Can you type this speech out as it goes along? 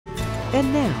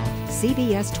And now,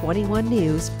 CBS 21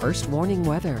 News First Warning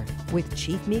Weather with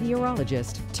Chief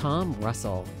Meteorologist Tom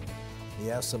Russell.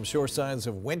 Yes, some sure signs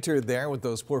of winter there with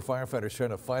those poor firefighters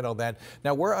trying to fight all that.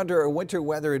 Now we're under a winter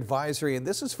weather advisory, and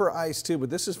this is for ice too,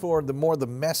 but this is for the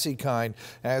messy kind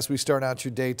as we start out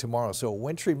your day tomorrow. So a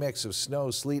wintry mix of snow,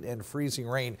 sleet, and freezing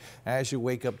rain as you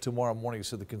wake up tomorrow morning.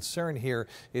 So the concern here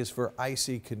is for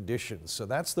icy conditions. So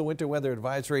that's the winter weather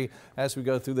advisory as we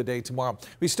go through the day tomorrow.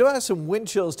 We still have some wind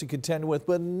chills to contend with,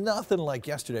 but nothing like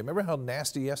yesterday. Remember how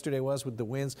nasty yesterday was with the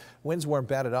winds? Winds weren't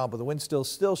bad at all, but the wind's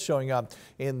still showing up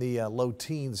in the low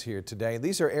teens here today.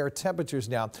 These are air temperatures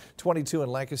now, 22 in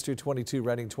Lancaster, 22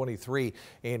 Reading, 23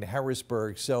 in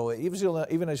Harrisburg. So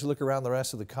even as you look around the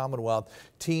rest of the Commonwealth,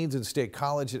 teens in State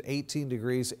College at 18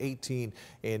 degrees, 18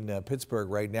 in Pittsburgh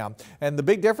right now. And the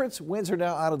big difference, winds are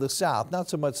now out of the south. Not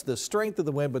so much the strength of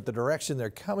the wind, but the direction they're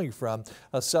coming from.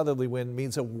 A southerly wind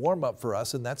means a warm up for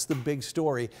us, and that's the big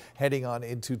story heading on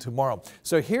into tomorrow.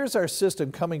 So here's our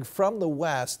system coming from the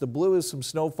west. The blue is some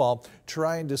snowfall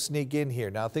trying to sneak in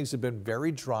here. Now things have been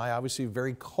very dry, obviously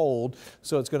very cold,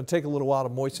 so it's going to take a little while to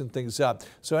moisten things up.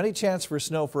 So any chance for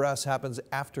snow for us happens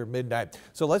after midnight.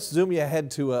 So let's zoom you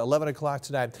ahead to 11 o'clock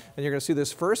tonight, and you're going to see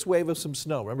this first wave of some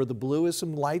snow. Remember, the blue is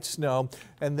some light snow,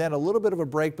 and then a little bit of a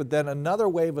break, but then another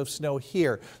wave of snow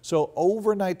here. So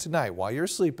overnight tonight, while you're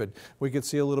sleeping, we could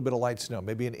see a little bit of light snow,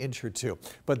 maybe an inch or two.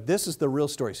 But this is the real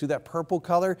story. See that purple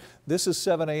color? This is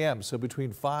 7 a.m. So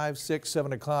between 5, 6,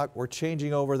 7 o'clock, we're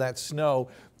changing over that snow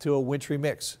to a wintry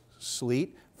mix.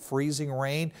 Sleet, freezing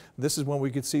rain. This is when we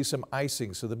could see some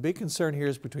icing. So the big concern here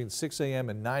is between 6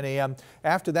 a.m. and 9 a.m.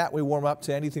 After that, we warm up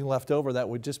to anything left over. That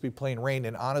would just be plain rain.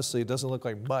 And honestly, it doesn't look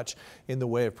like much in the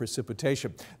way of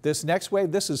precipitation. This next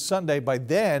wave, this is Sunday. By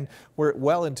then, we're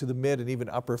well into the mid and even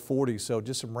upper 40s. So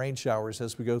just some rain showers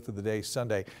as we go through the day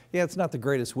Sunday. Yeah, it's not the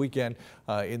greatest weekend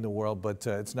in the world, but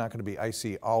it's not going to be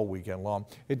icy all weekend long.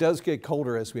 It does get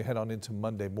colder as we head on into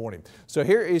Monday morning. So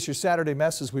here is your Saturday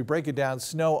mess as we break it down.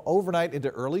 Snow overnight into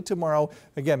early tomorrow.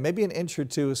 Again, maybe an inch or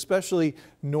two, especially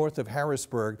north of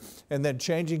Harrisburg, and then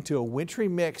changing to a wintry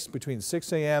mix between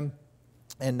 6 a.m.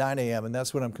 and 9 a.m. and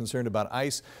that's what I'm concerned about.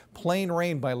 Ice, plain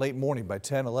rain by late morning. By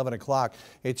 10, 11 o'clock,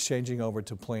 it's changing over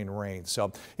to plain rain.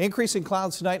 So increasing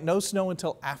clouds tonight, no snow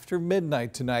until after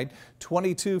midnight tonight.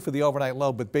 22 for the overnight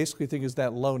low, but basically think is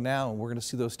that low now, and we're going to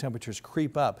see those temperatures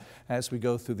creep up as we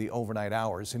go through the overnight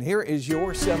hours. And here is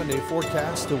your 7-day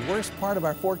forecast. The worst part of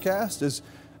our forecast is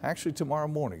actually tomorrow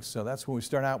morning. So that's when we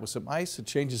start out with some ice. It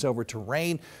changes over to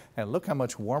rain, and look how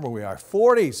much warmer we are.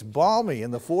 40s, balmy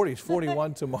in the 40s,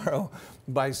 41 tomorrow.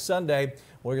 By Sunday,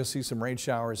 we're going to see some rain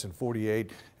showers in 48.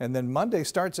 And then Monday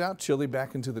starts out chilly,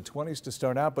 back into the 20s to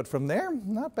start out. But from there,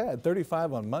 not bad.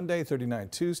 35 on Monday, 39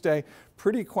 Tuesday.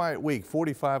 Pretty quiet week.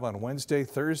 45 on Wednesday,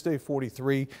 Thursday,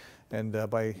 43. And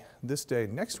by this day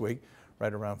next week,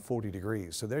 right around 40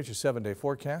 degrees. So there's your 7-day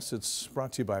forecast. It's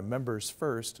brought to you by Members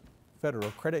First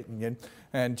Federal Credit Union.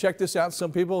 And check this out,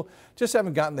 some people just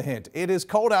haven't gotten the hint. It is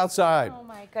cold outside. Oh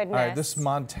my goodness. All right, this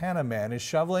Montana man is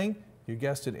shoveling, you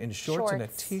guessed it, in shorts and a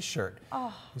t-shirt.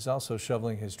 Oh. He's also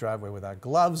shoveling his driveway without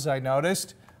gloves, I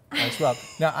noticed, as well.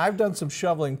 Now, I've done some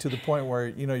shoveling to the point where,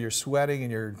 you're sweating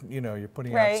and you're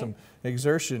putting out some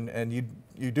exertion, and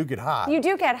you do get hot. You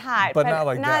do get hot, but not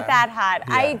like not that hot.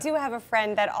 Yeah. I do have a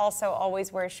friend that also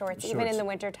always wears shorts, even in the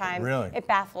wintertime. Really? It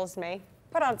baffles me.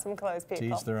 Put on some clothes, people.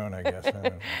 To each their own, I guess. I don't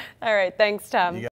know. All right, thanks, Tom.